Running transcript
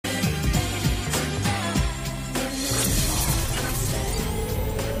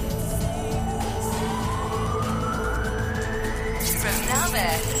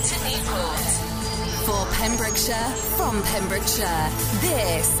to Newport. For Pembrokeshire, from Pembrokeshire,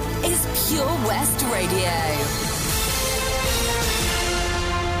 this is Pure West Radio.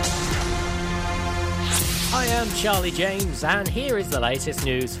 I am Charlie James, and here is the latest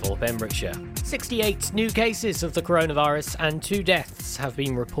news for Pembrokeshire. 68 new cases of the coronavirus and 2 deaths have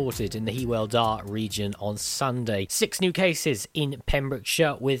been reported in the Hywel Dda region on Sunday. 6 new cases in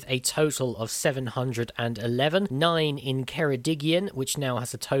Pembrokeshire with a total of 711, 9 in Ceredigion, which now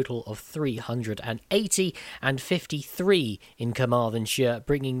has a total of 380, and 53 in Carmarthenshire,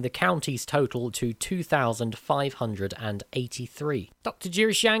 bringing the county's total to 2,583. Dr.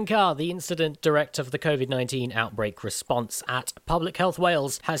 Giri Shankar, the incident director for the COVID-19 outbreak response at Public Health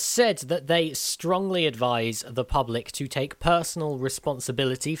Wales, has said that they strongly advise the public to take personal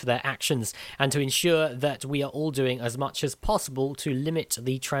responsibility for their actions and to ensure that we are all doing as much as possible to limit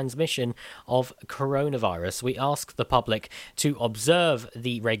the transmission of coronavirus. We ask the public to observe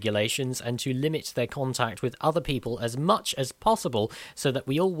the regulations and to limit their contact with other people as much as possible so that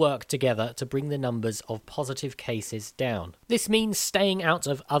we all work together to bring the numbers of positive cases down. This means staying out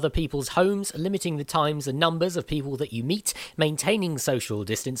of other people's homes, limiting the times and numbers of people that you meet, maintaining social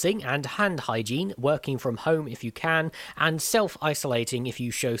distancing and hand hygiene, working from home if you can, and self-isolating if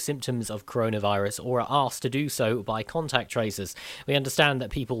you show symptoms of coronavirus or are asked to do so by contact tracers. We understand that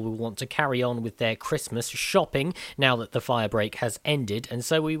people will want to carry on with their Christmas shopping now that the fire break has ended, and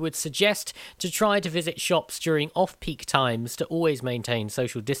so we would suggest to try to visit shops during off-peak times, to always maintain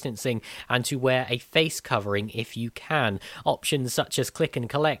social distancing and to wear a face covering if you can. Options such as click and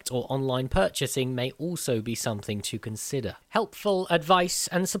collect or online purchasing may also be something to consider. Helpful advice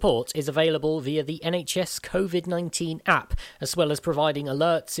and support is available via the NHS COVID-19 app, as well as providing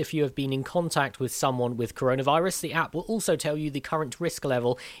alerts if you have been in contact with someone with coronavirus. The app will also tell you the current risk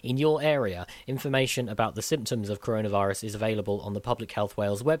level in your area. Information about the symptoms of coronavirus is available on the Public Health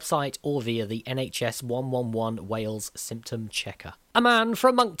Wales website or via the NHS 111 Wales Symptom Checker. A man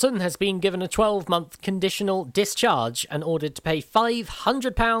from Moncton has been given a 12-month conditional discharge and ordered to pay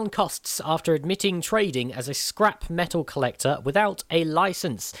 £500 costs after admitting trading as a scrap metal collector without a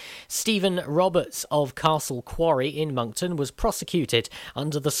licence. Stephen Roberts of Castle Quarry in Moncton was prosecuted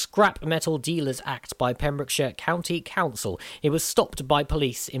under the Scrap Metal Dealers Act by Pembrokeshire County Council. He was stopped by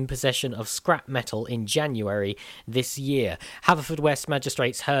police in possession of scrap metal in January this year. Haverfordwest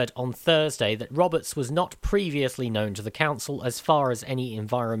magistrates heard on Thursday that Roberts was not previously known to the council as far as any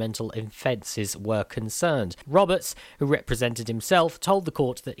environmental offences were concerned. Roberts, who represented himself, told the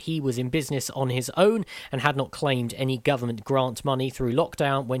court that he was in business on his own and had not claimed any government grant money through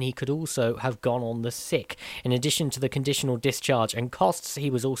lockdown when he could also have gone on the sick. In addition to the conditional discharge and costs, he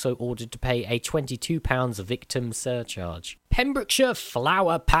was also ordered to pay a £22 victim surcharge. Pembrokeshire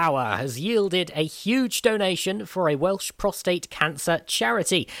Flower Power has yielded a huge donation for a Welsh prostate cancer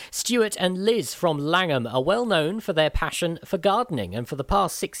charity. Stuart and Liz from Langham are well known for their passion for gardening, and for the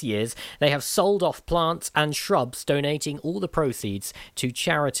past 6 years they have sold off plants and shrubs, donating all the proceeds to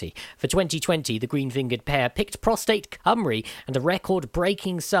charity. For 2020, the green-fingered pair picked Prostate Cymru, and a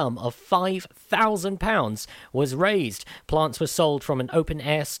record-breaking sum of £5,000 was raised. Plants were sold from an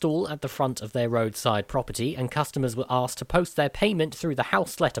open-air stall at the front of their roadside property, and customers were asked to post their payment through the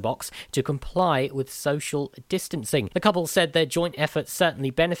house letterbox to comply with social distancing. The couple said their joint efforts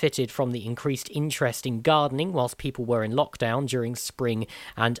certainly benefited from the increased interest in gardening whilst people were in lockdown during spring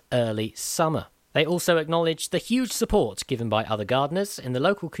and early summer. They also acknowledged the huge support given by other gardeners in the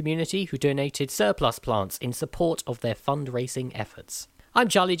local community who donated surplus plants in support of their fundraising efforts. I'm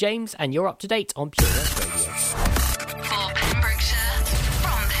Charlie James, and you're up to date on Pure West Radio. For Pembrokeshire,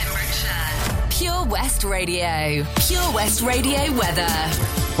 from Pembrokeshire, Pure West Radio. Pure West Radio weather.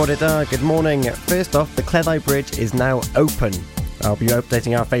 Good morning. First off, the Cleddau Bridge is now open. I'll be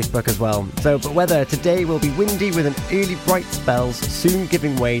updating our Facebook as well. But weather today will be windy with an early bright spells, soon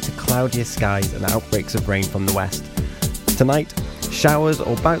giving way to cloudier skies and outbreaks of rain from the west. Tonight, showers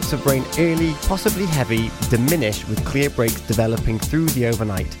or bouts of rain early, possibly heavy, diminish with clear breaks developing through the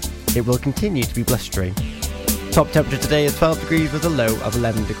overnight. It will continue to be blustery. Top temperature today is 12 degrees with a low of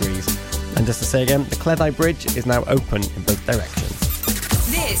 11 degrees. And just to say again, the Cleddau Bridge is now open in both directions.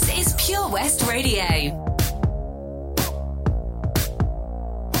 This is Pure West Radio.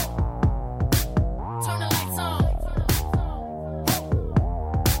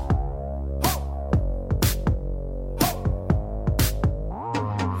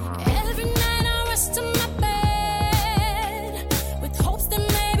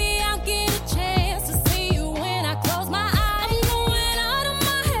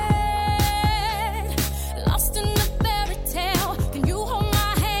 Lost in the fairy tale, can you hold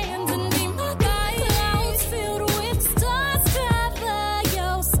my hand and be my guide?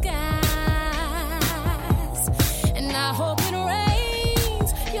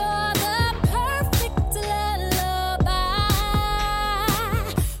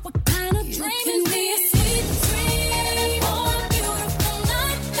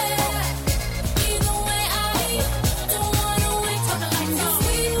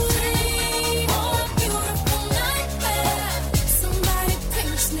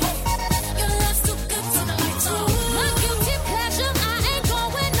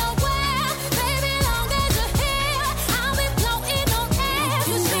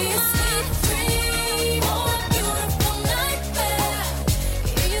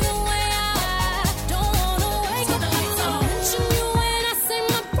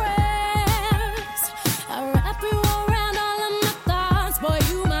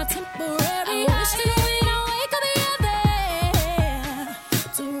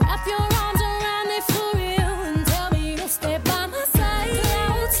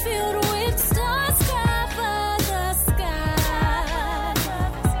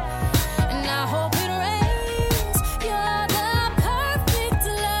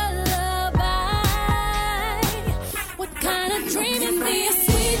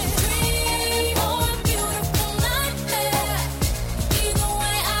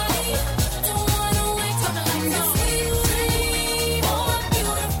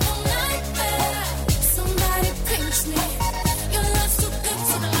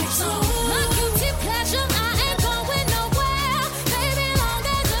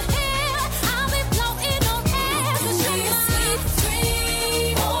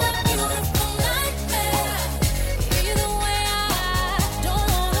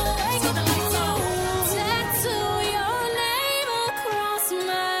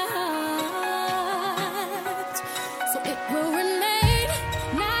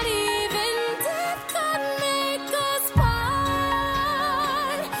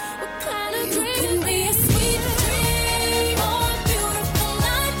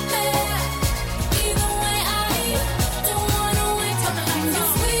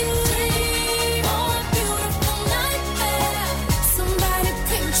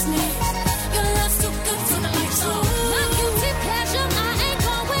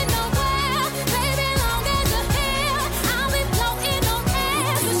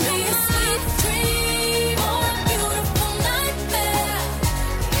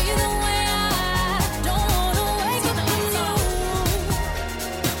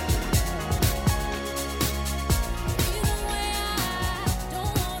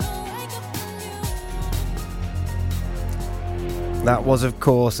 That was, of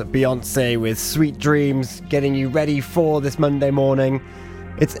course, Beyonce with Sweet Dreams, getting you ready for this Monday morning.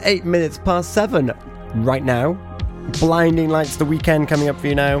 It's 8 minutes past 7 right now. Blinding Lights The Weekend coming up for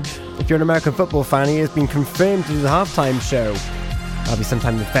you now. If you're an American football fan, he has been confirmed to do the halftime show. That'll be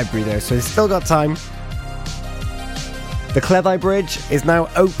sometime in February though, so he's still got time. The Cleddau Bridge is now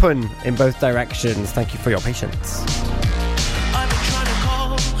open in both directions. Thank you for your patience. I've been trying to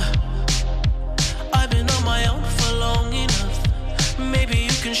call. I've been on my own for long enough. Maybe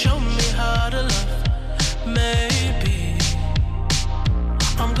you can show me how to love. Maybe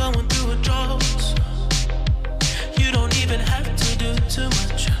I'm going through a drought. You don't even have to do too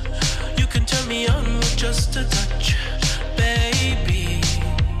much. You can turn me on with just a touch, baby.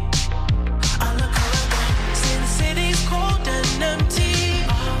 I look around since city's cold and empty.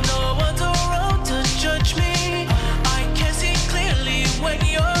 No one's around to judge me. I can see clearly when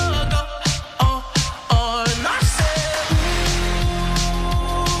you're gone. And I said,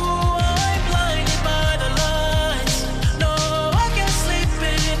 ooh, I'm blinded by the lights. No, I can't sleep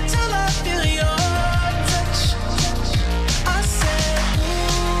until I feel your touch. I said,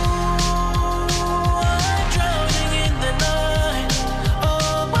 ooh, I'm drowning in the night.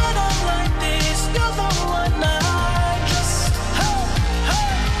 Oh, when I'm like this, you're the one I trust. Hey, hey,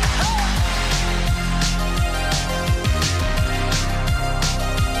 hey.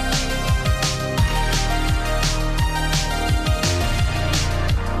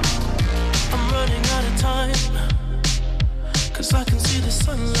 I'm running out of time, 'cause I can see the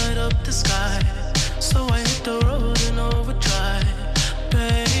sun light up the sky. So I hit the road in overdrive,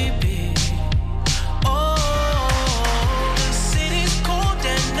 baby. Oh, the city's cold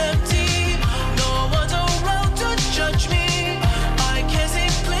and empty. No one's around to judge me. I can see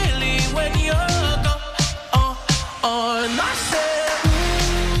clearly when you're gone. And I said,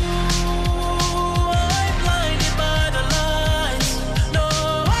 ooh, I'm blinded by the lights. No,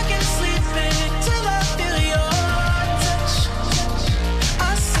 I can't sleep until I feel your touch.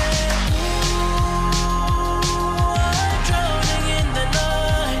 I said, ooh, I'm drowning in the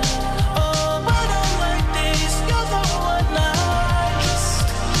night. Oh, when I'm like this, you're the one I trust.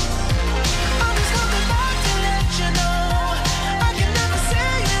 I'm just coming back to let you know I can never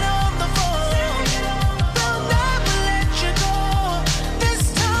say it on the phone. They'll never let you go this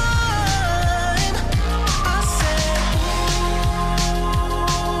time. I said, ooh,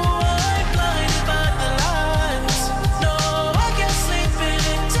 I'm blinded by the lights. No, I can't sleep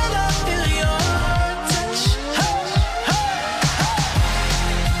until I feel your touch. Hey, hey,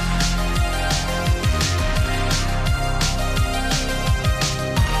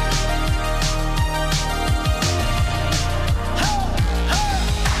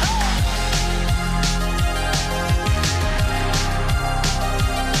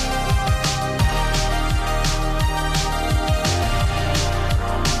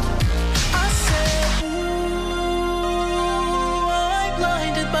 I said, ooh, I'm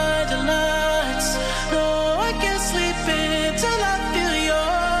blinded by the lights. No, I can't sleep until I feel your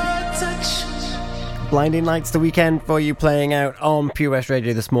touch. Blinding Lights The Weekend for you, playing out on Pure West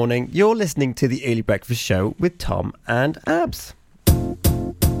Radio this morning. You're listening to the Early Breakfast Show with Tom and Abz.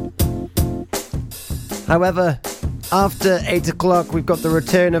 However, after 8 o'clock, we've got the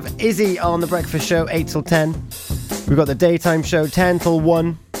return of Izzy on the breakfast show, 8 till 10. We've got the daytime show, 10 till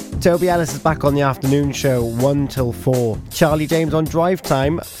 1. Toby Ellis is back on the afternoon show, 1 till 4. Charlie James on drive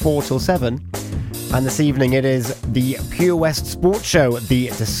time, 4 till 7. And this evening it is the Pure West Sports Show, The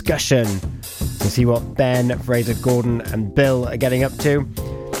Discussion, to see what Ben, Fraser, Gordon and Bill are getting up to.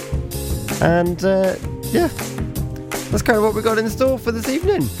 And yeah, that's kind of what we've got in store for this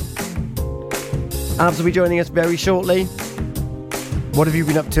evening. Abz will be joining us very shortly. What have you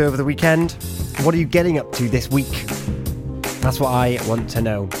been up to over the weekend? What are you getting up to this week? That's what I want to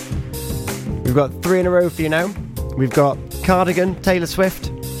know. We've got 3 in a row for you now. We've got Cardigan, Taylor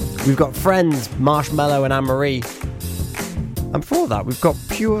Swift. We've got Friends, Marshmello and Anne-Marie. And before that, we've got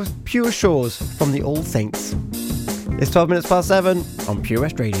Pure Shores from the All Saints. It's 12 minutes past 7 on Pure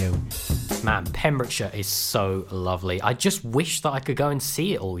West Radio. Man, Pembrokeshire is so lovely. I just wish that I could go and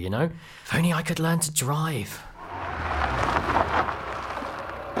see it all, you know? If only I could learn to drive.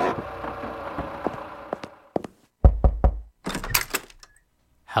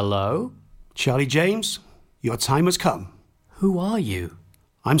 Hello? Charlie James, your time has come. Who are you?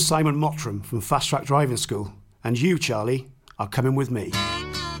 I'm Simon Mottram from Fast Track Driving School, and you, Charlie, are coming with me.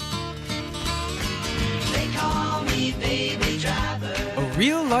 A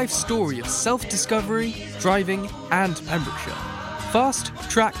real-life story of self-discovery, driving and Pembrokeshire. Fast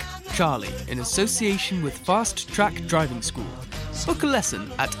Track Charlie, in association with Fast Track Driving School. Book a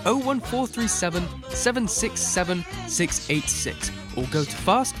lesson at 01437 767 686 or go to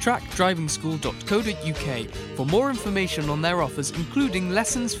fasttrackdrivingschool.co.uk for more information on their offers, including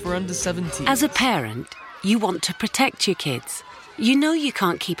lessons for under 17. As a parent, you want to protect your kids. You know you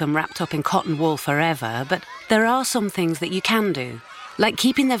can't keep them wrapped up in cotton wool forever, but there are some things that you can do, like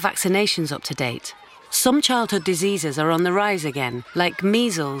keeping their vaccinations up to date. Some childhood diseases are on the rise again, like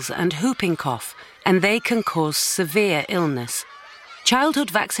measles and whooping cough, and they can cause severe illness. Childhood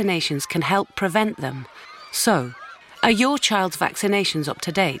vaccinations can help prevent them. So, are your child's vaccinations up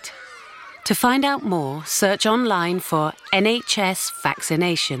to date? To find out more, search online for NHS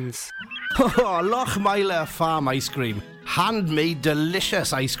vaccinations. Oh, Lochmeyler Farm Ice Cream. Handmade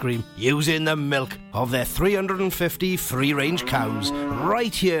delicious ice cream using the milk of their 350 free-range cows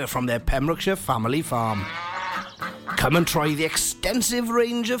right here from their Pembrokeshire family farm. Come and try the extensive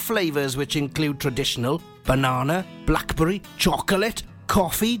range of flavours which include traditional, banana, blackberry, chocolate,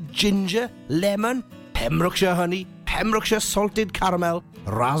 coffee, ginger, lemon, Pembrokeshire honey, Pembrokeshire salted caramel,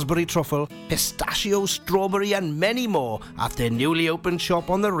 raspberry truffle, pistachio, strawberry and many more at their newly opened shop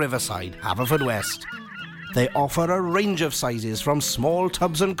on the Riverside, Haverfordwest. They offer a range of sizes from small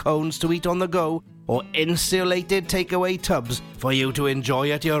tubs and cones to eat on the go or insulated takeaway tubs for you to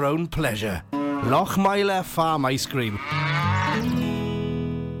enjoy at your own pleasure. Lochmeyler Farm Ice Cream.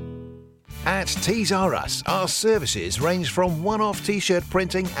 At Tees R Us, our services range from one-off t-shirt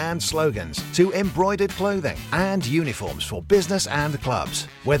printing and slogans to embroidered clothing and uniforms for business and clubs.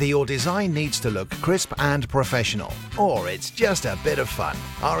 Whether your design needs to look crisp and professional or it's just a bit of fun,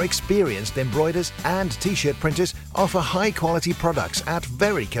 our experienced embroiders and t-shirt printers offer high-quality products at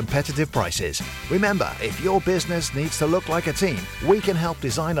very competitive prices. Remember, if your business needs to look like a team, we can help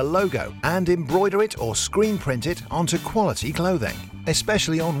design a logo and embroider it or screen print it onto quality clothing,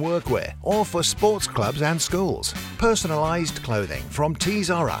 especially on workwear or for sports clubs and schools. Personalised clothing from Tees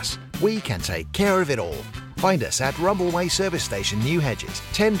R Us. We can take care of it all. Find us at Rumbleway Service Station, New Hedges,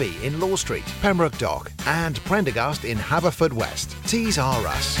 10B in Law Street, Pembroke Dock and Prendergast in Haverfordwest. Tees R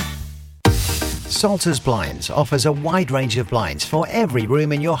Us. Salters Blinds offers a wide range of blinds for every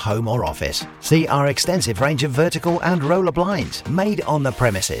room in your home or office. See our extensive range of vertical and roller blinds made on the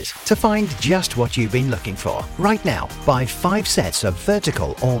premises to find just what you've been looking for. Right now, buy 5 sets of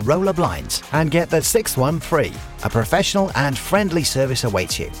vertical or roller blinds and get the 6th one free. A professional and friendly service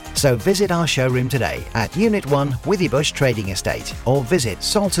awaits you. So visit our showroom today at Unit 1 Withybush Trading Estate or visit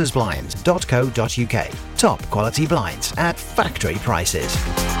saltersblinds.co.uk. Top quality blinds at factory prices.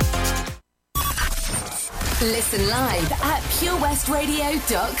 Listen live at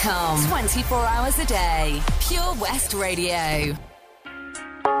purewestradio.com. 24 hours a day. Pure West Radio.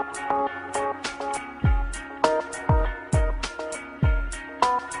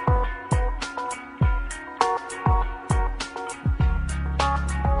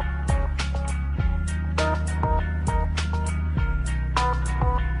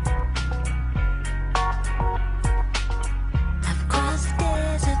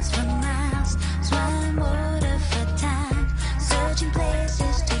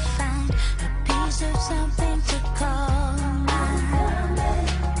 Places to find a piece of something to call mine.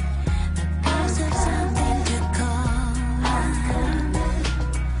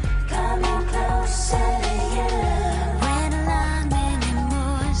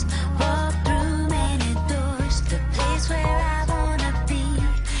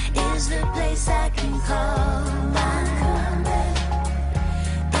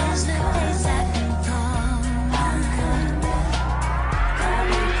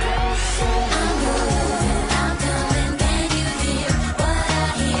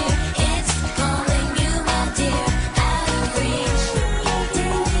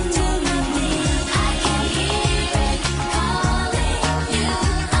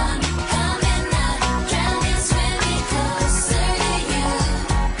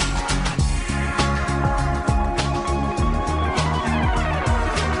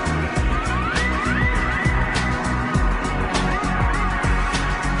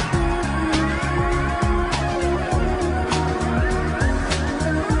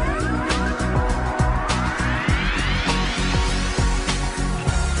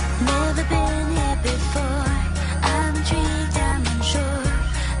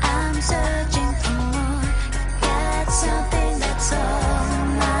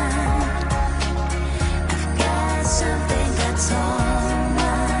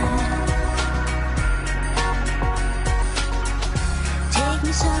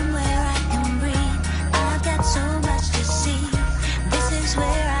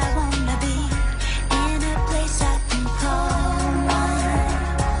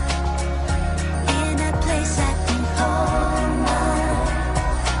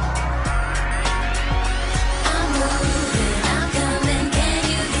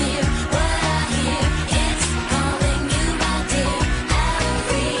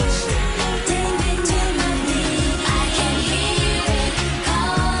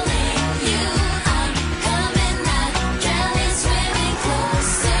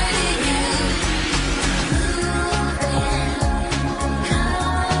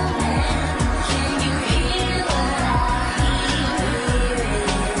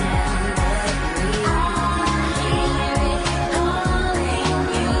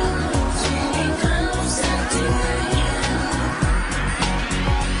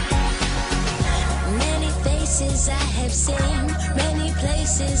 faces I have seen, many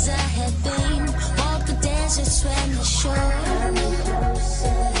places I have been. Walked the desert, swam the shore.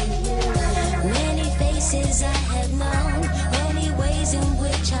 Many faces I have known, many ways in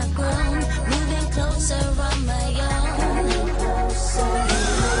which I've grown. Moving closer on my own.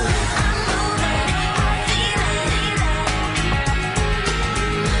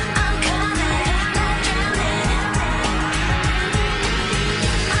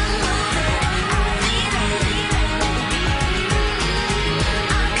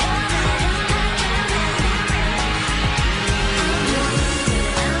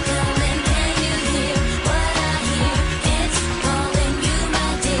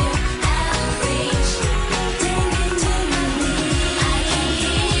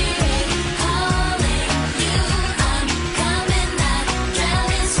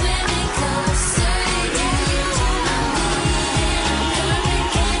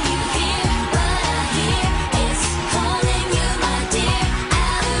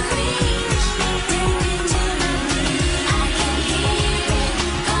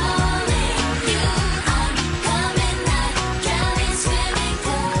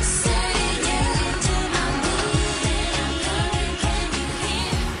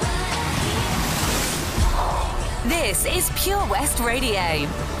 This is Pure West Radio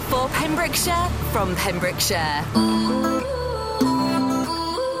for Pembrokeshire from Pembrokeshire.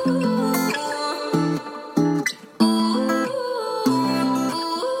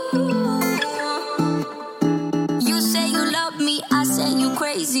 You say you love me, I say you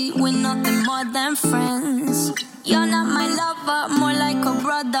crazy. We're nothing more than friends. You're not my lover, more like a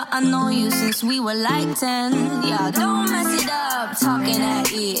brother. I know you since we were like 10. Yeah, don't mess it up, talking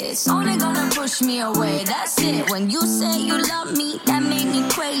at ears. Only gonna push me away, that's it. When you say you love me, that made me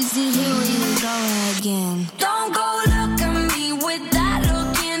crazy. Here we go again. Don't go look at me with that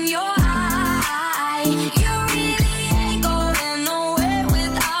look in your eye. You really ain't going nowhere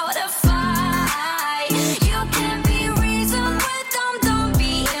without a fight. You can't be reasoned with them, don't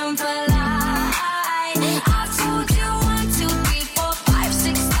be impolite. I've told you 1, 2, 3, 4, 5,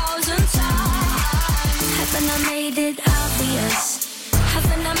 6,000 times. Haven't I made it obvious?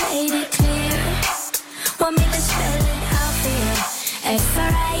 Haven't I made it clear? Want me to spell it out for you?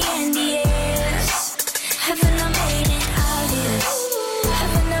 F-R-I-N-D-S. Haven't I made it obvious?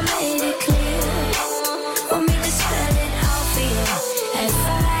 Haven't I made it clear? Want me to spell it out for you?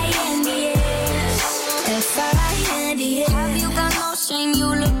 F-R-I-N-D-S. F-R-I-N-D-S. Have you got no shame? You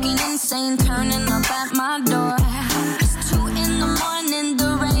looking insane, turning up at my door. It's 2 in the morning, the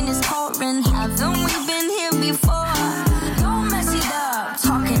rain is pouring. Haven't we been here before? Don't mess it up,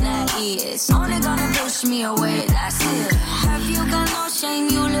 talking at ears. Only gonna push me away, that's it. Have you got no shame?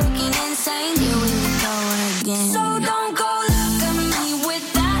 You looking insane. Here we go again. So don't go look at me with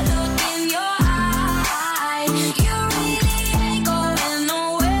that look in your eye. You really ain't going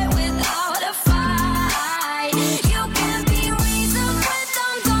nowhere without a fight. You can't be reasoned with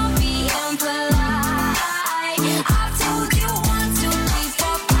them, don't be impolite. I've told you 1, 2, 3,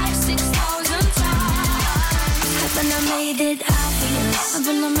 4, 5, 6,000 times. Haven't I made it obvious?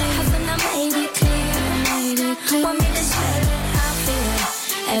 Haven't I made it clear? Want me to spell it out for you?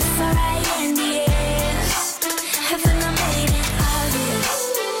 F-R-I-N-D-S. Haven't I made it obvious?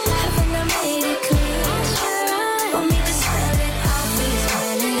 Haven't I made it clear? Want me to spell it out for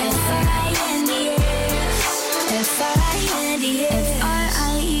you? F-R-I-N-D-S. F-R-I-N-D-S.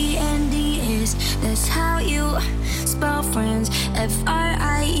 F-R-I-E-N-D-S. That's how you spell friends.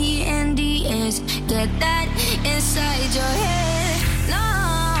 F-R-I-E-N-D-S. Get that inside your head. No,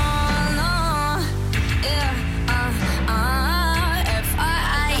 yeah, F-R-I-E-N-D-S.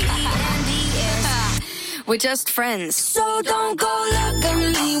 We're just friends. So don't go look at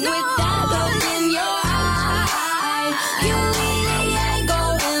me with that look in your eye. You really ain't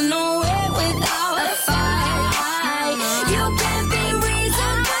going nowhere without a fight. You can't be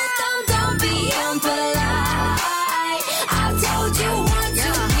reasoned with them, don't be impolite. I've told you 1, 2,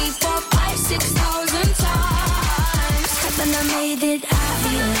 3, 4, 5, 6,000 times. Haven't I made it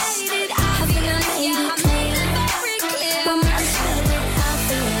obvious? Haven't I made it clear? Want me to spell it out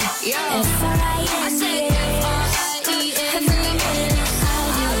for you? F-R-I-N-D-S. Haven't I made it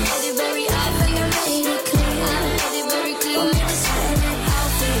obvious? Haven't I made it clear? Want me to spell it out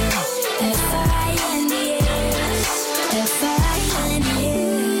for you? F-R-I-N-D-S.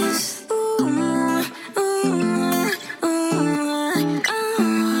 F-R-I-N-D-S.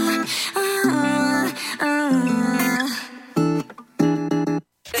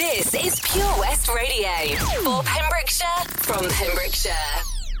 This is Pure West Radio for Pembrokeshire from Pembrokeshire.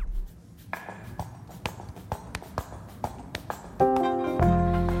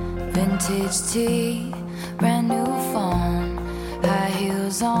 Vintage tea, brand new phone, high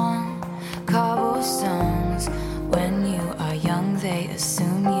heels on, cobblestones. When you are young, they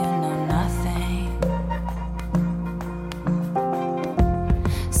assume you know nothing.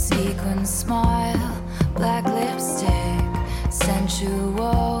 Sequin smile, black lipstick,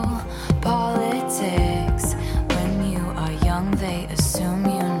 sensual politics. When you are young, they assume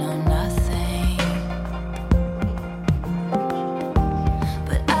you know nothing.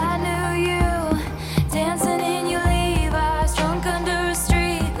 But I knew you, dancing in your Levi's, drunk under a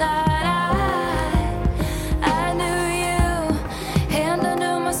street light. I knew you, hand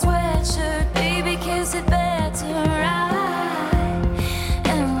under my sweatshirt, baby, kiss it better.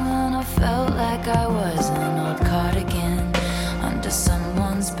 And when I felt like I was an old cardigan under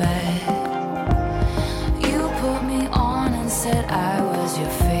someone's bed, you put me on and said I was your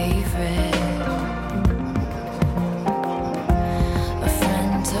favorite. A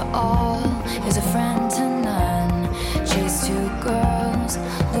friend to all is a friend to none. Chase two girls,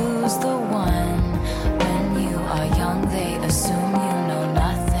 lose the one. When you are young, they assume you know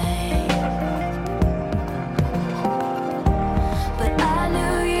nothing. But I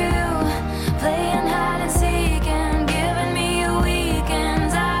knew you, playing hide and seek and giving me your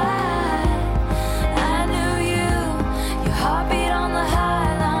weekends. I knew you, your heartbeat on the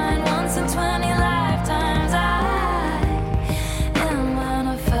high line, once in 20 lifetimes. And when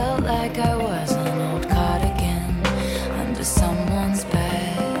I felt like I was an old cardigan under someone's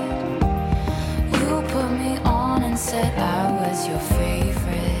bed, you put me on and said I was your favorite.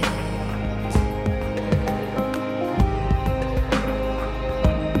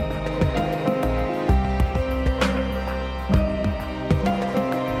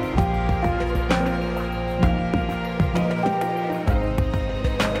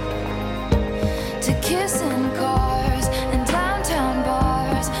 To kiss in cars and downtown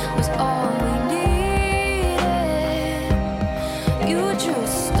bars was all we needed. You drew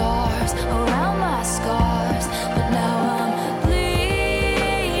stars around my scars, but now I'm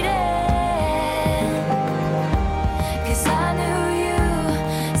bleeding. 'Cause I knew you,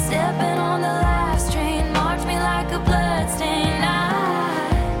 stepping on the last train, marked me like a bloodstain.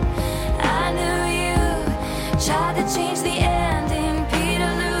 I knew you, tried to change the ending,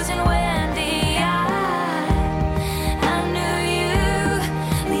 Peter losing Wendy. I knew you,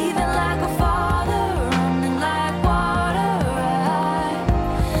 leaving like a father, running like water.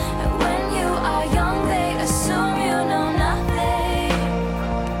 When you are young, they assume you know nothing.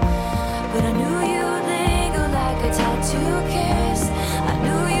 But I knew you'd linger like a tattoo kiss. I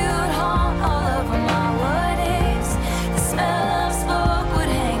knew you'd haunt all over my what ifs. The smell of smoke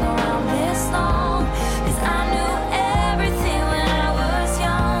would hang around this long. 'Cause I knew everything when I was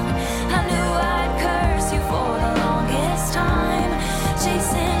young. I knew I'd curse you for the longest time,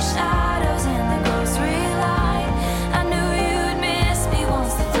 chasing shadows in the grocery line. I knew you'd miss me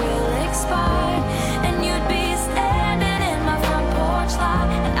once the thrill expired, and you'd be standing in my front porch light.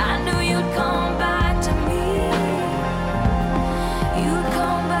 And I knew you'd come back to me. You'd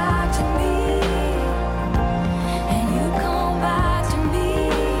come back to me. And you'd come back to me.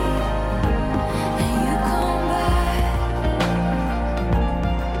 And you'd come back.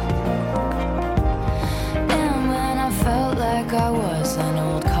 And when I felt like I was an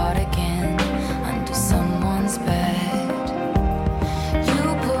old cardigan under someone's bed, you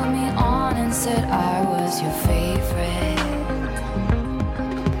put me on and said I was your favorite.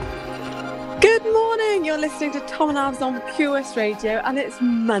 Good morning, you're listening to Tom Abz on Pure West Radio, and it's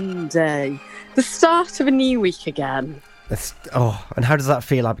Monday, the start of a new week again. And how does that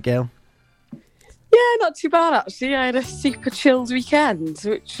feel, Abigail? Yeah, not too bad actually. I had a super chilled weekend,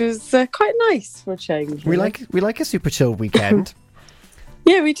 which was quite nice for a change. We really. like a super chill weekend.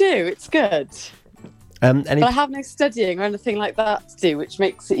 Yeah, we do. It's good. But But I have no studying or anything like that to do, which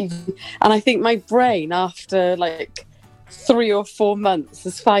makes it even. And I think my brain, after like 3 or 4 months,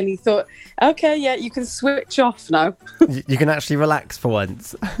 has finally thought, okay, yeah, you can switch off now. you can actually relax for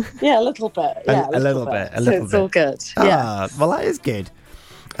once. Yeah, a little bit. Yeah, a little bit. So it's all good. Yeah. Well, that is good.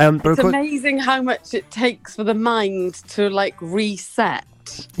 But It's amazing how much it takes for the mind to like reset.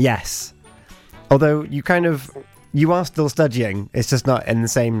 Yes. Although you are still studying, it's just not in the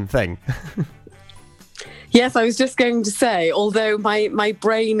same thing. Yes, I was just going to say, although my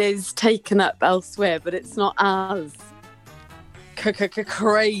brain is taken up elsewhere, but it's not as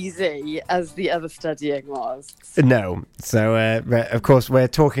crazy as the other studying was. No. So, of course, we're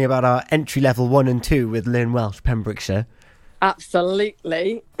talking about our entry level 1 and 2 with Learn Welsh, Pembrokeshire.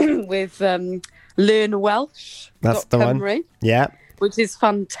 Absolutely. With Learn Welsh. That's the one. Yeah. Which is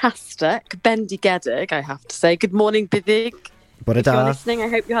fantastic. Bendigedig, I have to say. Good morning, Biddig. If you're listening, I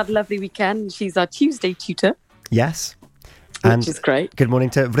hope you had a lovely weekend. She's our Tuesday tutor. Yes. Which is great. Good morning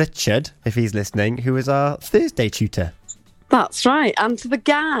to Richard, if he's listening, who is our Thursday tutor. That's right. And to the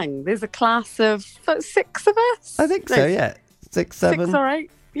gang. There's a class of 6 of us. I think so, yeah. 6, 7. 6 or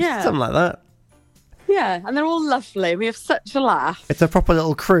 8. Yeah. Something like that. Yeah, and they're all lovely. We have such a laugh. It's a proper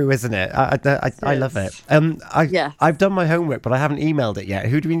little crew, isn't it? I love it. I've done my homework, but I haven't emailed it yet.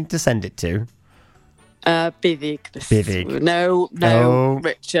 Who do we need to send it to? Bivig. No, Oh.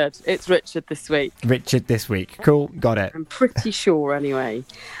 Richard. It's Richard this week. Richard this week. Cool, got it. I'm pretty sure, anyway.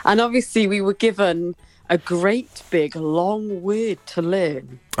 And obviously, we were given a great big long word to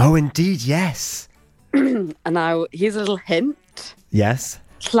learn. Oh, indeed, yes. And now, here's a little hint. Yes.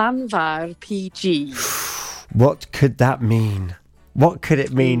 Llanfair PG. What could that mean? What could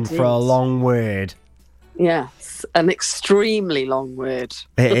it mean Indeed. for a long word? Yes, an extremely long word.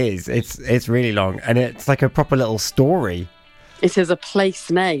 It is. It's really long, and it's like a proper little story. It is a place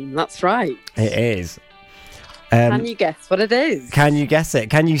name. That's right. It is. Can you guess what it is? Can you guess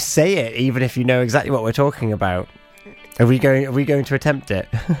it? Can you say it, even if you know exactly what we're talking about? Are we going to attempt it?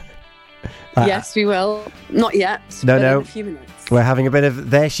 Yes, we will. Not yet. No. In a few minutes. We're having a bit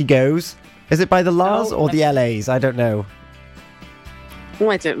of There She Goes. Is it by the Lars or the LAs? I don't know. Oh,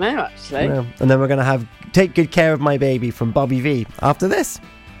 I don't know, actually. No. And then we're going to have Take Good Care of My Baby from Bobby V after this.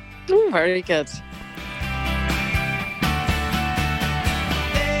 Oh, very good.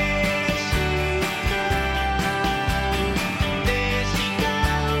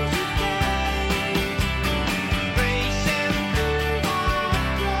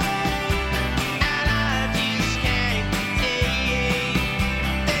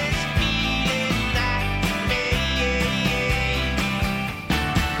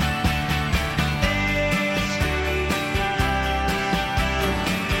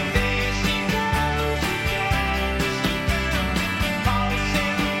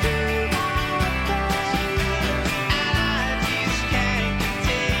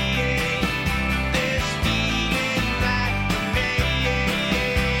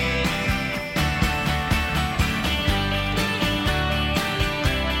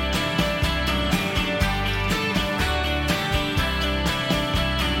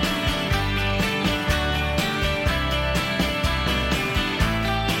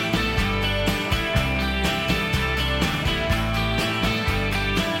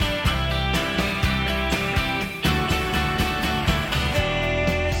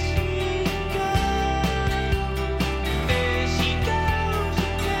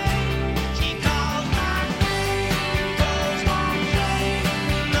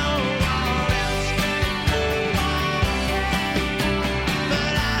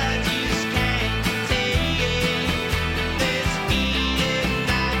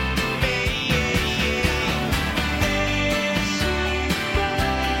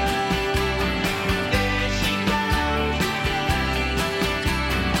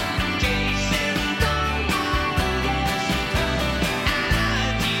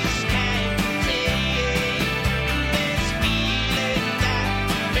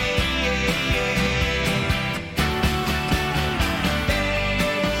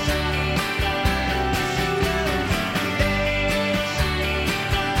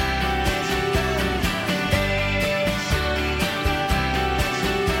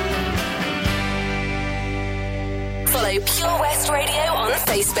 Follow Pure West Radio on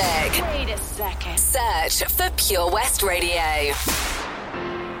Facebook. Wait a second. Search for Pure West Radio.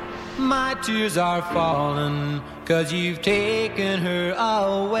 My tears are falling 'cause you've taken her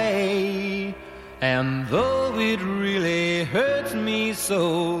away. And though it really hurts me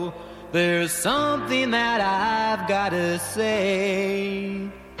so, there's something that I've gotta say.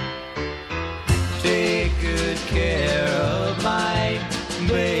 Take good care of my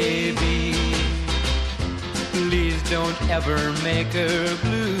baby. Please don't ever make her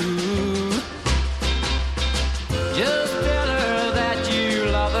blue. Just tell her that you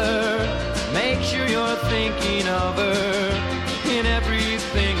love her. Make sure you're thinking of her in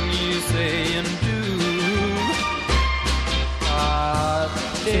everything you say and do.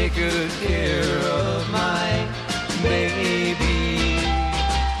 Take good care of my baby.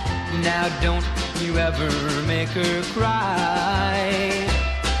 Now don't you ever make her cry.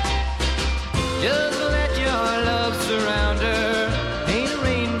 Just let your love surround her. Paint a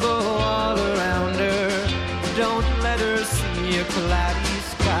rainbow all around her. Don't let her see a cloudy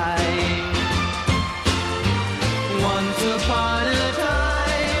sky. Once upon a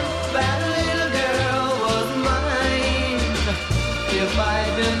time, that little girl was mine. If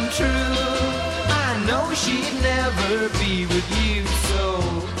I'd been true, I know she'd never be with you. So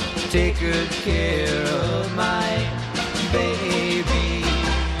take good care of my baby.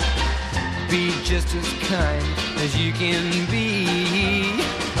 just as kind as you can be.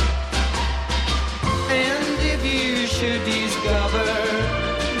 And if you should discover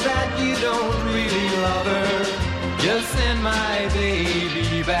that you don't really love her, just send my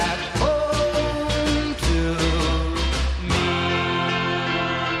baby back home to me.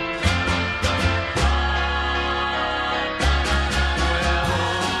 Well,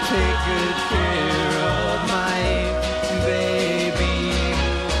 take good care of my baby,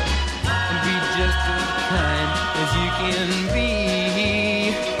 and be just as kind as you can be.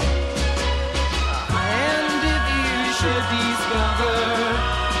 And if you should discover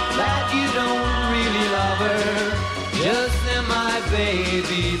that you don't really love her, just send my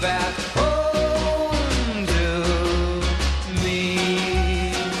baby back home to me.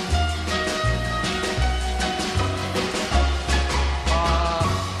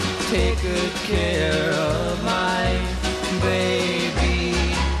 Take good care of my baby.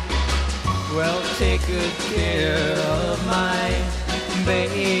 Well, take good care of my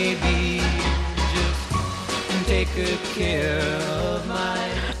baby. Just take good care of my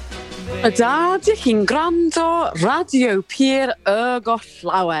Ydad, chi'n gwrando Radio Pur y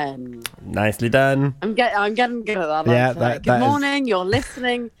Gollawen. Nicely done. I'm getting good at that. Yeah, aren't I? Good morning, you're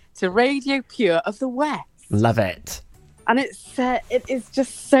listening to Radio Pure of the West. Love it. And it is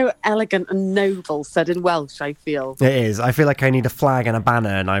just so elegant and noble, said in Welsh, I feel. It is. I feel like I need a flag and a banner,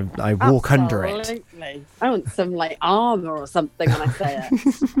 and I walk under it. Absolutely. I want some like armour or something when I say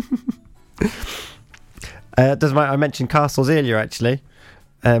it. I mentioned castles earlier, actually.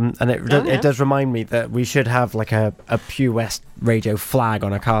 And it does remind me that we should have like a Pure West radio flag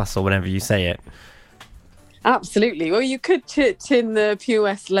on a castle whenever you say it. Absolutely. Well, you could turn the Pure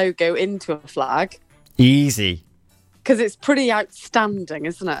West logo into a flag. Easy. Because it's pretty outstanding,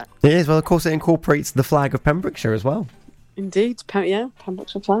 isn't it? It is. Well, of course, it incorporates the flag of Pembrokeshire as well. Indeed.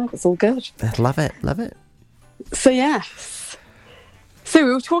 Pembrokeshire flag. It's all good. Love it. Love it. So, yes. So,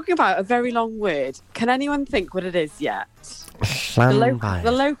 we were talking about a very long word. Can anyone think what it is yet?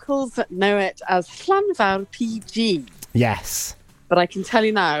 The locals know it as Llanfair PG. Yes. But I can tell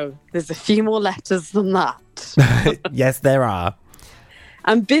you now, there's a few more letters than that. Yes, there are.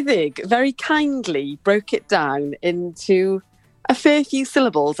 And Byddig very kindly broke it down into a fair few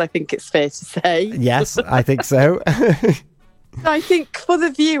syllables, I think it's fair to say. Yes, I think so. So I think for the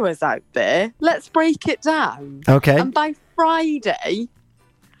viewers out there, let's break it down. Okay. And by Friday,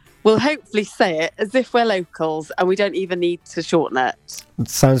 we'll hopefully say it as if we're locals and we don't even need to shorten it.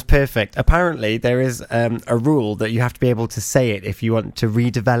 Sounds perfect. Apparently, there is a rule that you have to be able to say it if you want to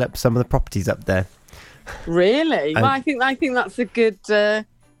redevelop some of the properties up there. Really? Well, I think that's a good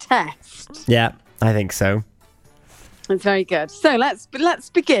test. Yeah, I think so. It's very good. So let's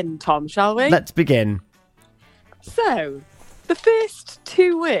begin, Tom, shall we? Let's begin. So, the first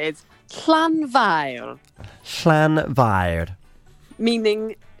two words, Llanfair. Llanfair.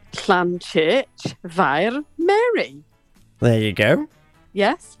 Meaning Llan Church, Fair Mary. There you go.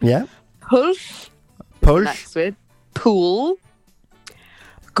 Yes. Yeah. Pwll. Pwll. Next word. Pool.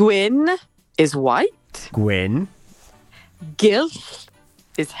 Gwyn is white. Gwyn. Gylch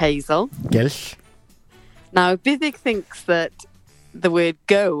is hazel. Gylch. Now, Byddig thinks that the word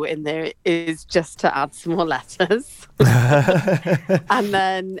go in there is just to add some more letters. And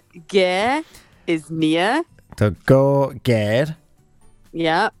then ger is near. So go, ger.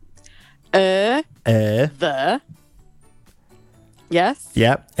 Yeah. The. Yes.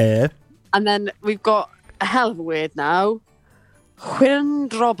 Yep. And then we've got a hell of a word now.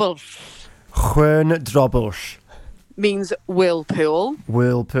 Chwyrndrobwll. Chwyrndrobwll. Means whirlpool.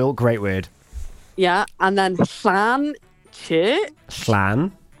 Whirlpool, great word. Yeah. And then Llan Church.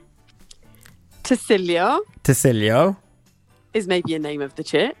 Llan. Tysilio. Is maybe a name of the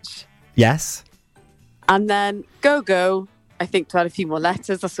church. Yes. And then go. I think to add a few more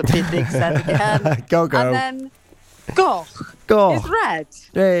letters. That's what Byddig said again. Go. And then goch. Is red.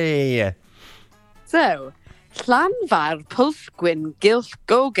 Hey. So, Llanfair, Pwll, Gwyn, Gylch,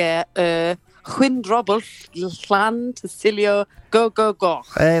 Goger, Chwyrndrobwll, Llan, Tysilio, go, goch.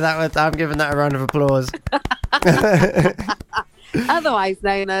 Hey, I'm giving that a round of applause. Otherwise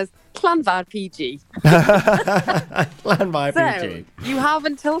known as Llanfair PG. Llanfair PG. So, you have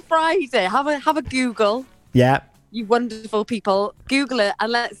until Friday. Have a Google. Yeah. You wonderful people. Google it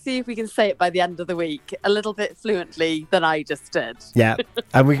and let's see if we can say it by the end of the week a little bit fluently than I just did. Yeah.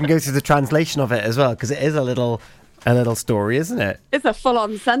 And we can go through the translation of it as well, because it is a little story, isn't it? It's a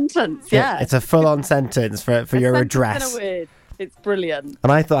full-on sentence, yeah. It's a full-on sentence for your address. In a word. It's brilliant.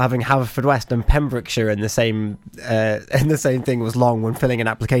 And I thought having Haverfordwest and Pembrokeshire in the same thing was long when filling in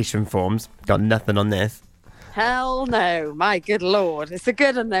application forms. Got nothing on this. Hell no. My good Lord. It's a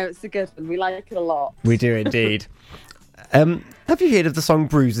good one, though. It's a good one. We like it a lot. We do indeed. Have you heard of the song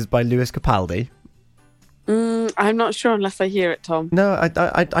Bruises by Lewis Capaldi? I'm not sure unless I hear it, Tom. No,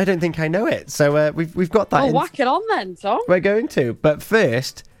 I don't think I know it. So we've got that. Oh, whack it on then, Tom. We're going to. But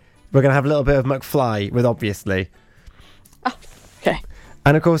first, we're going to have a little bit of McFly with Obviously. Oh, okay.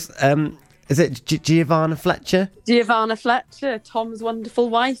 And of course, is it Giovanna Fletcher? Giovanna Fletcher, Tom's wonderful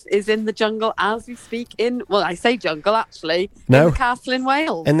wife, is in the jungle as we speak I say jungle, actually. No. In the castle in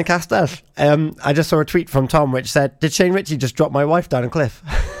Wales. In the Castell. I just saw a tweet from Tom which said, did Shane Ritchie just drop my wife down a cliff?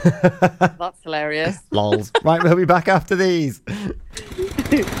 That's hilarious. Lols. Right, we'll be back after these.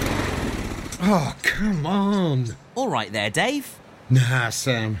 Oh, come on. All right there, Dave. Nah,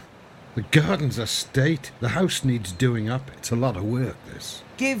 Sam. The garden's a state. The house needs doing up. It's a lot of work, this.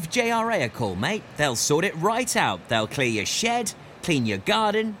 Give JRA a call, mate. They'll sort it right out. They'll clear your shed, clean your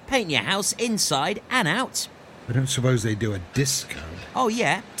garden, paint your house inside and out. I don't suppose they do a discount. Oh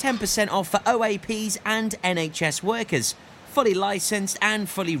yeah, 10% off for OAPs and NHS workers. Fully licensed and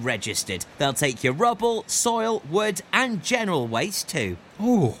fully registered. They'll take your rubble, soil, wood and general waste too.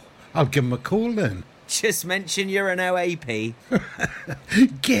 Oh, I'll give them a call then. Just mention you're an OAP.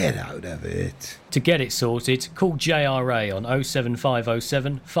 Get out of it. To get it sorted, call JRA on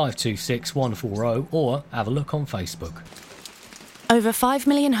 07507 526 140 or have a look on Facebook. Over 5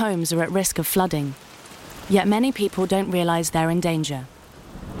 million homes are at risk of flooding, yet many people don't realise they're in danger.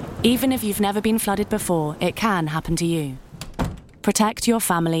 Even if you've never been flooded before, it can happen to you. Protect your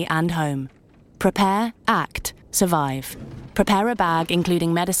family and home. Prepare, act, survive. Prepare a bag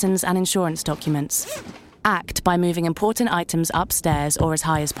including medicines and insurance documents. Act by moving important items upstairs or as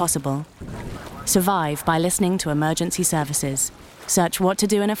high as possible. Survive by listening to emergency services. Search what to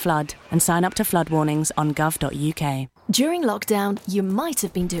do in a flood and sign up to flood warnings on gov.uk. During lockdown, you might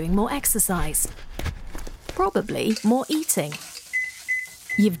have been doing more exercise. Probably more eating.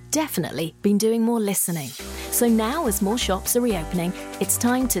 You've definitely been doing more listening. So now, as more shops are reopening, it's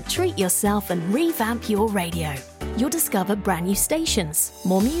time to treat yourself and revamp your radio. You'll discover brand new stations,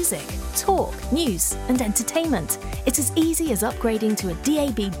 more music, talk, news and entertainment. It's as easy as upgrading to a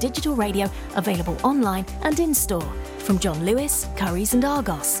DAB digital radio available online and in-store. From John Lewis, Currys and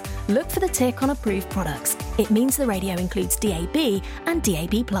Argos. Look for the tick on approved products. It means the radio includes DAB and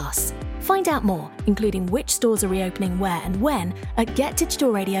DAB+. Find out more, including which stores are reopening where and when, at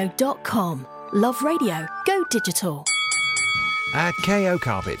getdigitalradio.com. Love radio. Go digital. At KO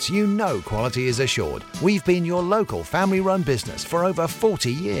Carpets, you know quality is assured. We've been your local family-run business for over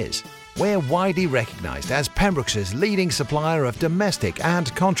 40 years. We're widely recognised as Pembrokeshire's leading supplier of domestic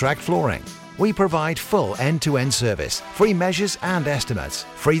and contract flooring. We provide full end-to-end service, free measures and estimates,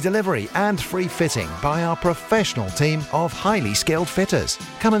 free delivery and free fitting by our professional team of highly skilled fitters.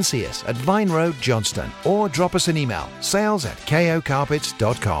 Come and see us at Vine Road, Johnston, or drop us an email,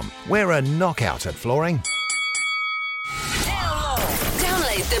 sales@kocarpets.com. We're a knockout at flooring.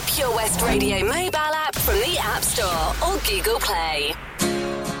 Download the Pure West Radio mobile app from the App Store or Google Play.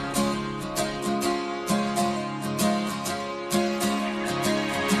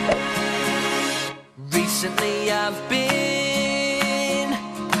 Recently I've been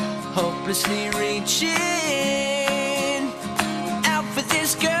hopelessly reaching out for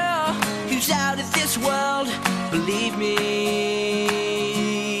this girl who's out of this world, believe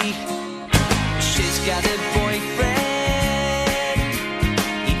me. She's got a boyfriend,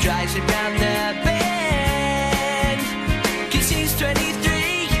 he drives around the bend, 'cause he's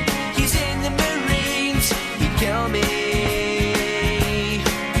 23, he's in the Marines, he'd kill me.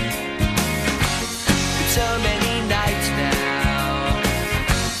 So many nights now,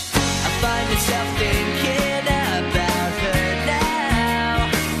 I find myself thinking about her now.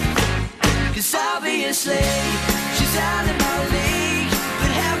 'Cause obviously, she's out of my league.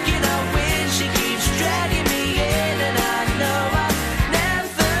 But how can I win? She keeps dragging me in, and I know I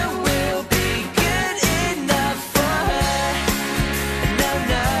never will be good enough for her. No,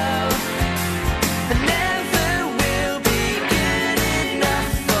 no, I never will be good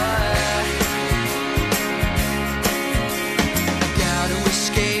enough for her. Gotta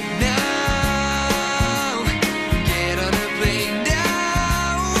escape now, get on a plane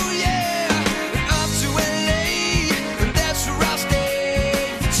now, yeah, up to LA, and that's where I'll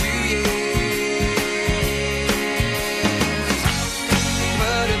stay for 2 years.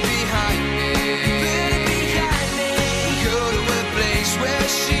 Put it behind me, go to a place where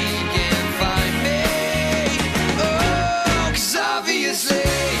she can find me. Oh, 'cause obviously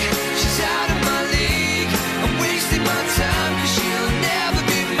she's out of my league. I'm wasting my time 'cause she'll never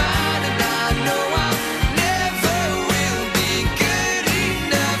be mine, and I know I never will be good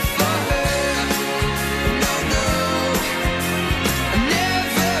enough for her. No,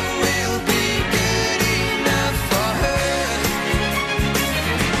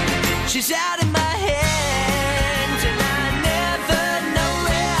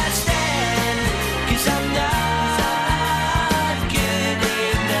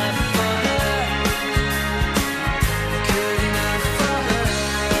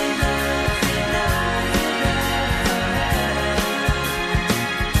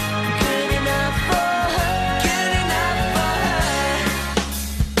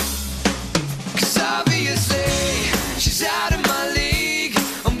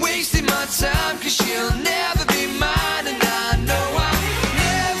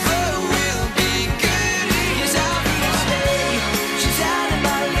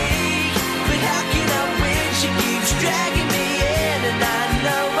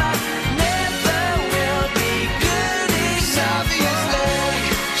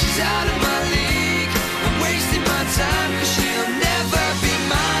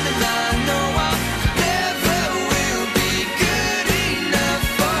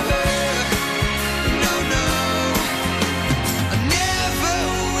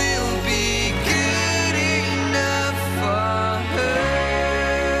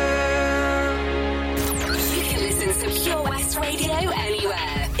 Radio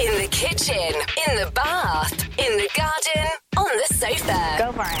Anywhere. In the kitchen, in the bath, in the garden, on the sofa.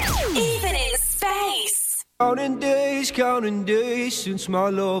 Go for it. Even in space. Counting days since my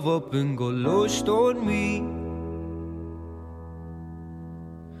love up and got lost on me.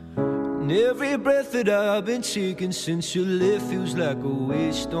 And every breath that I've been taking since you left feels like a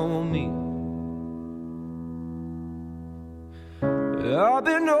waste on me. I've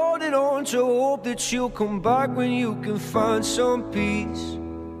been holding on to hope that you'll come back when you can find some peace.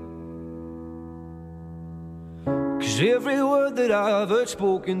 'Cause every word that I've heard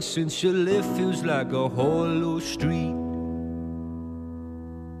spoken since you left feels like a hollow street.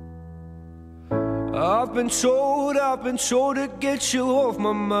 I've been told to get you off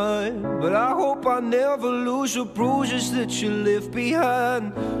my mind, but I hope I never lose the bruises that you left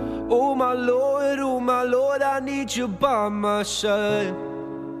behind. Oh my Lord, I need you by my side.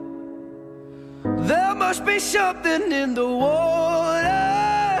 There must be something in the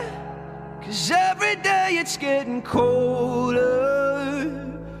water, 'cause every day it's getting colder.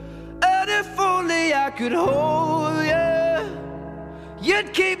 And if only I could hold you,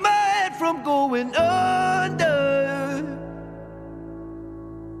 you'd keep my head from going under.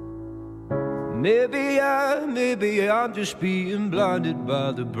 Maybe I'm just being blinded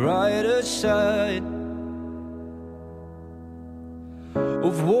by the brighter side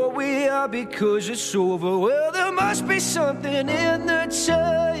of what we are because it's over. Well, there must be something in the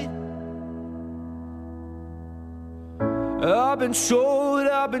tide. I've been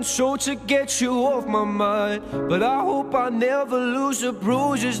told to get you off my mind, but I hope I never lose the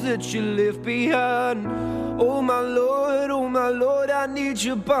bruises that you left behind. Oh my Lord, I need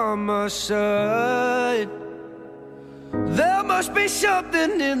you by my side. There must be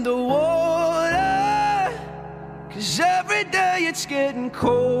something in the water, 'cause every day it's getting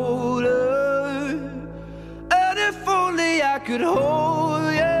colder. And if only I could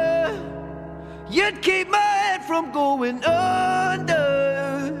hold you, you'd keep my head from going under.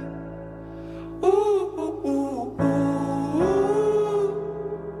 Ooh, ooh, ooh, ooh,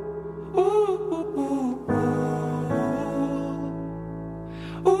 ooh, ooh, ooh, ooh,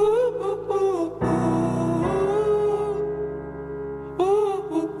 ooh,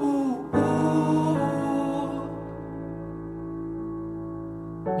 ooh, ooh.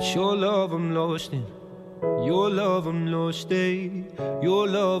 It's your love I'm lost in. Your love I'm lost in, your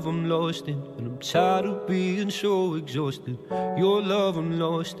love I'm lost in, and I'm tired of being so exhausted. Your love I'm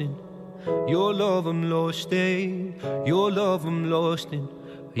lost in, your love I'm lost in, your love I'm lost in.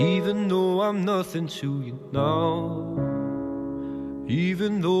 Even though I'm nothing to you now,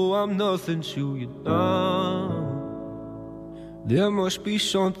 even though I'm nothing to you now, there must be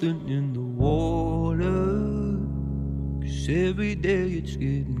something in the water, 'cause every day it's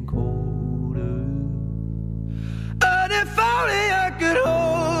getting colder. And if only I could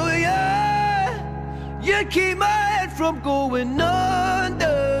hold you, you'd keep my head from going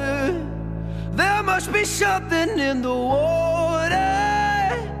under. There must be something in the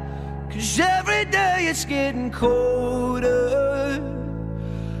water, 'cause every day it's getting colder.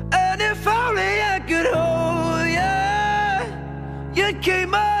 And if only I could hold you, you'd keep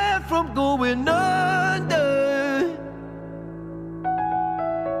my head from going under.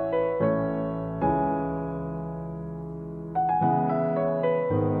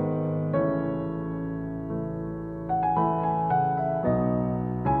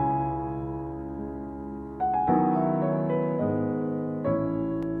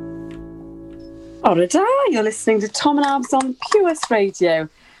 Florida, you're listening to Tom Abz on Pure West Radio,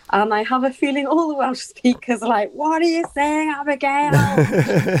 and I have a feeling all the Welsh speakers are like, "What are you saying, Abigail?"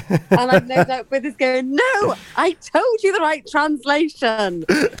 And I've no doubt with this going, "No, I told you the right translation,"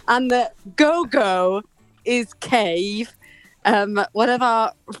 and the go-go is cave. One of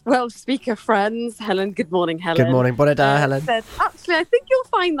our Welsh speaker friends, Helen, good morning, Helen. Good morning, bore da, Helen. Said, actually, I think you'll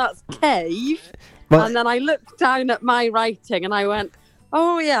find that's cave. Well, and then I looked down at my writing and I went,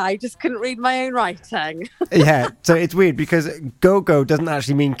 oh yeah, I just couldn't read my own writing. Yeah, so it's weird because go-go doesn't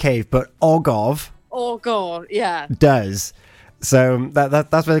actually mean cave, but ogov yeah, does. So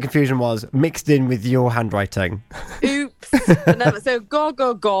that's where the confusion was, mixed in with your handwriting. Oops. So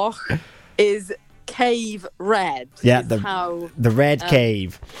goch is cave red. Yeah, the red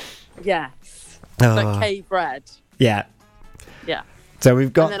cave. Yes. Oh. But cave red. Yeah. Yeah. So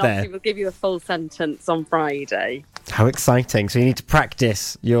we've got and then there. Obviously we'll give you a full sentence on Friday. How exciting. So you need to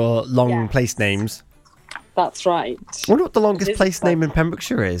practice your long place names. That's right. I wonder what the longest place name in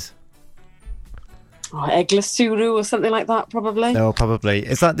Pembrokeshire is. Oh, Eglwysuru or something like that, probably. No, probably.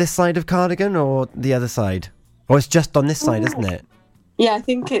 Is that this side of Cardigan or the other side? Or it's just on this side, isn't it? Yeah, I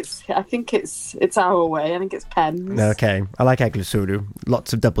think it's our way. I think it's Pens. Okay, I like Eglusuru.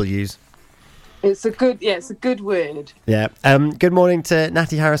 Lots of W's. It's a good word. Yeah. Good morning to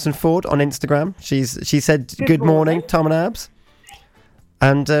Natty Harrison Ford on Instagram. She said good morning, Tom and Abz.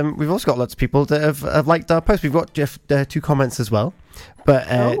 And we've also got lots of people that have liked our post. We've got Jeff 2 comments as well. But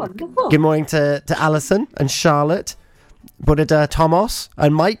good morning to Alison and Charlotte, Buddha Tomos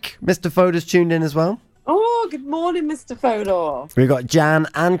and Mike. Mr. Fodor's tuned in as well. Oh, good morning, Mr. Fodor. We've got Jan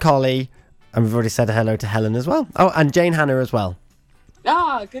and Collie, and we've already said hello to Helen as well. Oh, and Jane Hannah as well.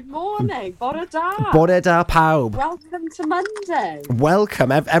 Good morning. Bore da. Bore da pawb. Welcome to Monday.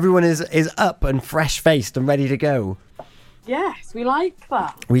 Welcome. Everyone is up and fresh-faced and ready to go. Yes, we like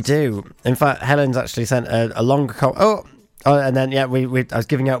that. We do. In fact, Helen's actually sent a longer comment. Oh, and then I was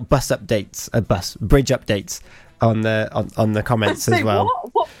giving out bridge updates on the comments as well.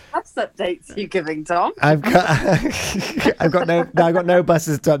 What bus updates are you giving, Tom? I've got no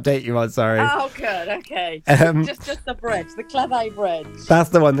buses to update you on. Sorry. Oh, good. Okay. Just the bridge, the Cleddau Bridge. That's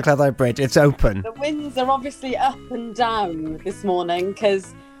the one, the Cleddau Bridge. It's open. The winds are obviously up and down this morning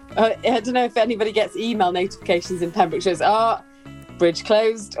because I don't know if anybody gets email notifications in Pembrokeshire. Bridge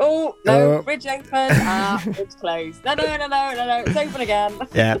closed. Oh, no, bridge open. Bridge closed. No, it's open again.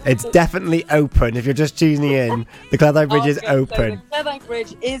 Yeah, it's definitely open. If you're just tuning in, the Cleddau Bridge is open. So the Cleddau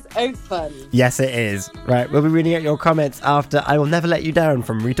Bridge is open. Yes, it is. Right, we'll be reading out your comments after I Will Never Let You Down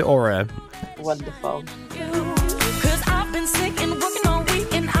from Rita Ora. Wonderful. Cause I've been sick and working all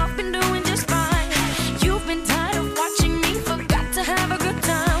week and I've been doing just fine. You've been tired of watching me, forgot to have a good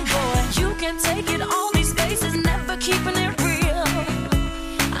time, boy. You can take it, all these faces, never keeping it real.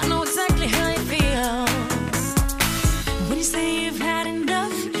 I know exactly how you feel when you say you've had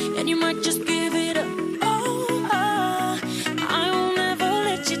enough and you might just give it up. Oh, I will never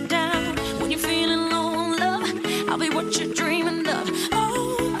let you down. When you're feeling low on love, I'll be what you're dreaming of.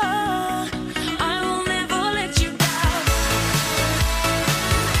 Oh, I will never let you down.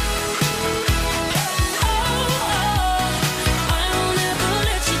 I will never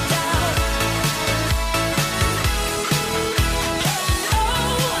let you down.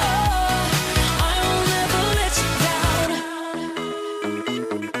 I will never let you down.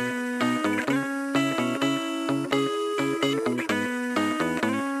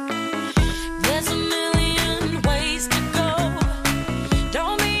 There's a million ways to go.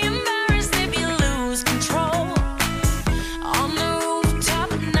 Don't be embarrassed if you lose control. On the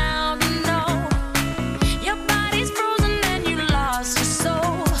rooftop now, you know your body's frozen and you lost your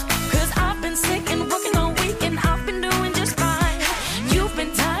soul. Cause I've been sick and working all week and I've been doing just fine. You've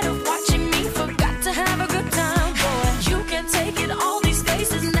been tired of watching me, forgot to have a good time, boy. You can take it, all these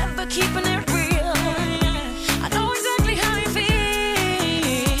faces, never keeping it real. I know exactly how you feel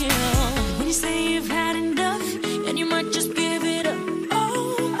when you say you've had enough and you might just give it up.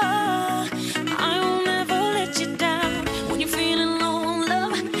 Oh, I will never let you down. When you're feeling low on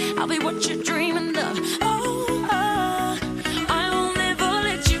love, I'll be what you're dreaming of. Oh, I will never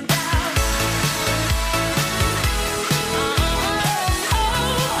let you down.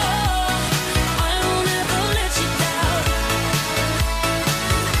 I will never let you down.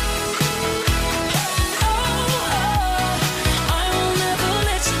 I will never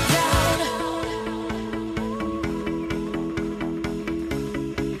let you down.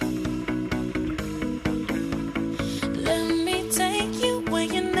 Let me take you where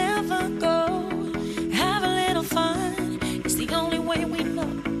you never go. Have a little fun, it's the only way we know.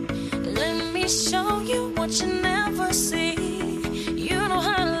 Let me show you what you never see. You know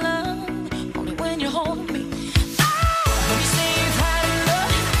how to love, only when you're holding me. When you say you've had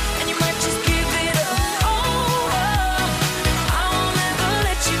enough, and you might just give it up. I will never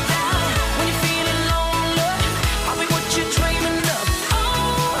let you down. When you're feeling low on love, I'll be what you're dreaming of. I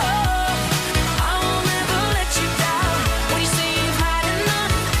will never let you down. When you say you've had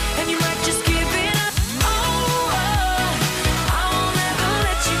enough, and you might just give it up. I will never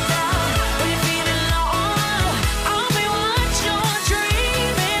let you down. When you're feeling low on love, I'll be what you're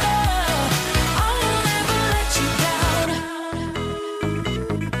dreaming of. I will never let you down.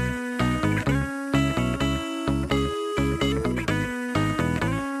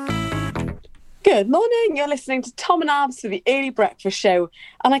 Good morning. You're listening to Tom and Abz for the Early Breakfast Show.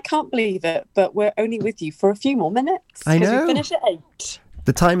 And I can't believe it, but we're only with you for a few more minutes. I know. Because we finish at 8.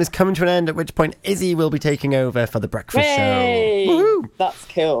 The time is coming to an end, at which point Izzy will be taking over for the breakfast Hey! show. Woohoo! That's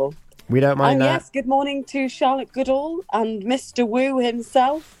cool. We don't mind that. Yes, good morning to Charlotte Goodall and Mr. Wu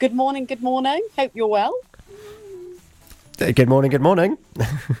himself. Good morning, good morning. Hope you're well. Good morning, good morning.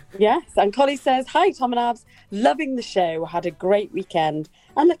 Yes, and Collie says, hi, Tom and Abz. Loving the show. Had a great weekend.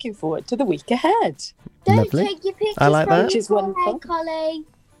 and looking forward to the week ahead. Don't Lovely. take your pictures I like from that. Which is your wonderful. forehead, Collie.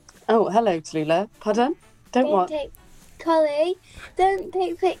 Oh, hello, Tallulah. Pardon? Don't what? Take, Collie, don't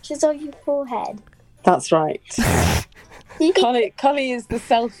take pictures of your forehead. That's right. Collie is the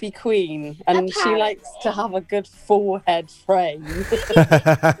selfie queen, and she likes to have a good forehead frame.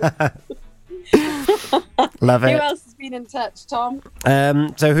 Love Who it. else has been in touch, Tom?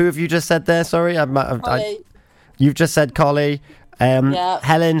 So who have you just said there? Sorry, Collie. You've just said Collie. Yeah.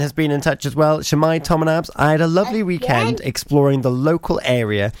 Helen has been in touch as well. Shamai, Tom and Abz, I had a lovely weekend exploring the local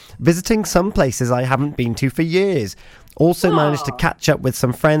area, visiting some places I haven't been to for years. Also managed to catch up with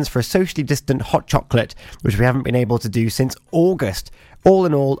some friends for a socially distant hot chocolate, which we haven't been able to do since August. All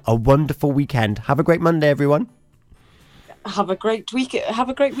in all, a wonderful weekend. Have a great Monday, everyone. Have a great week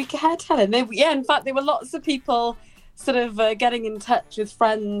ahead, Helen. In fact, there were lots of people sort of getting in touch with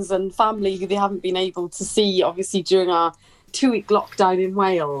friends and family who they haven't been able to see, obviously, during our 2-week lockdown in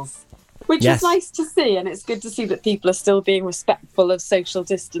Wales, which is nice to see. And it's good to see that people are still being respectful of social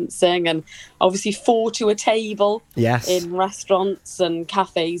distancing and obviously 4 to a table in restaurants and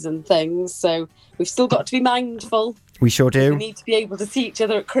cafes and things. So we've still got to be mindful. We sure do. We need to be able to see each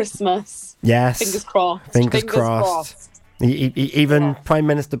other at Christmas. Yes. Fingers crossed. Fingers crossed. Even Prime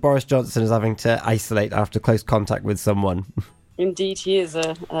Minister Boris Johnson is having to isolate after close contact with someone. Indeed, he is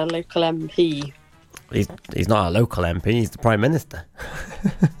a local MP. He's not a local MP, he's the Prime Minister.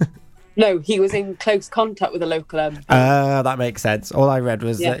 No, he was in close contact with a local MP. That makes sense. All I read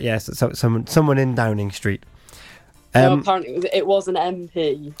was that, someone in Downing Street. No, apparently it was an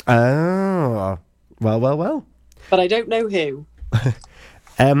MP. Oh, well. But I don't know who.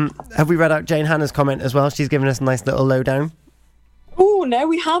 Have we read out Jane Hannah's comment as well? She's given us a nice little lowdown. Oh, no,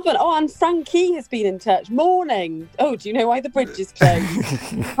 we haven't. Oh, and Frankie has been in touch. Morning. Oh, do you know why the bridge is closed?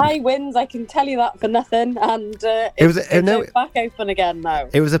 High winds, I can tell you that for nothing. And it's back open again now.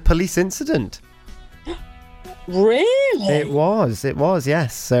 It was a police incident. Really? It was,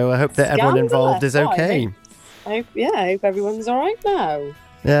 yes. So I hope that everyone involved is okay. I hope everyone's all right now.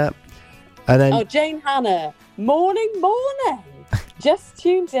 Yeah. And then... Oh, Jane Hannah. Morning. Just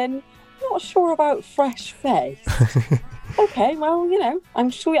tuned in. Not sure about fresh face. Okay, well, I'm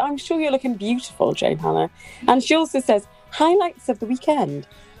sure you're looking beautiful, Jane Hannah. And she also says, highlights of the weekend.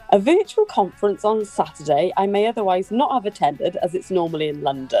 A virtual conference on Saturday I may otherwise not have attended as it's normally in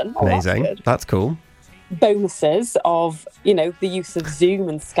London. Oh, amazing. That's cool. Bonuses of, the use of Zoom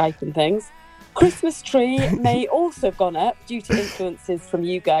and Skype and things. Christmas tree may also have gone up due to influences from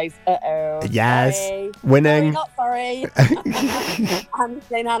you guys. Uh-oh. Yes. Sorry. Winning. Sorry, not sorry. And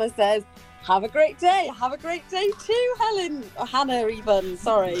Jane Hannah says, have a great day. Have a great day too, Helen. Or Hannah even,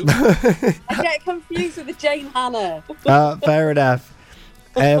 sorry. I get confused with the Jane Hannah. Fair enough.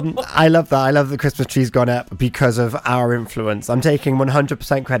 I love that. I love the Christmas tree's gone up because of our influence. I'm taking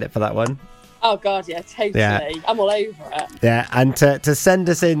 100% credit for that one. Oh, God, yeah, totally. Yeah. I'm all over it. Yeah, and to send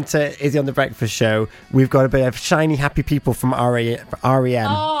us into Izzy on the Breakfast Show, we've got a bit of shiny, happy people from REM.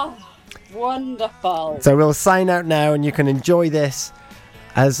 Oh, wonderful. So we'll sign out now and you can enjoy this.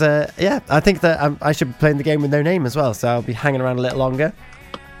 As I think that I should be playing the game with no name as well, so I'll be hanging around a little longer.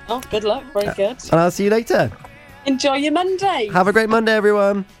 Oh, good luck. Very good. And I'll see you later. Enjoy your Monday. Have a great Monday,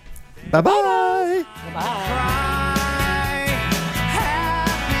 everyone. Bye-bye. Bye-bye.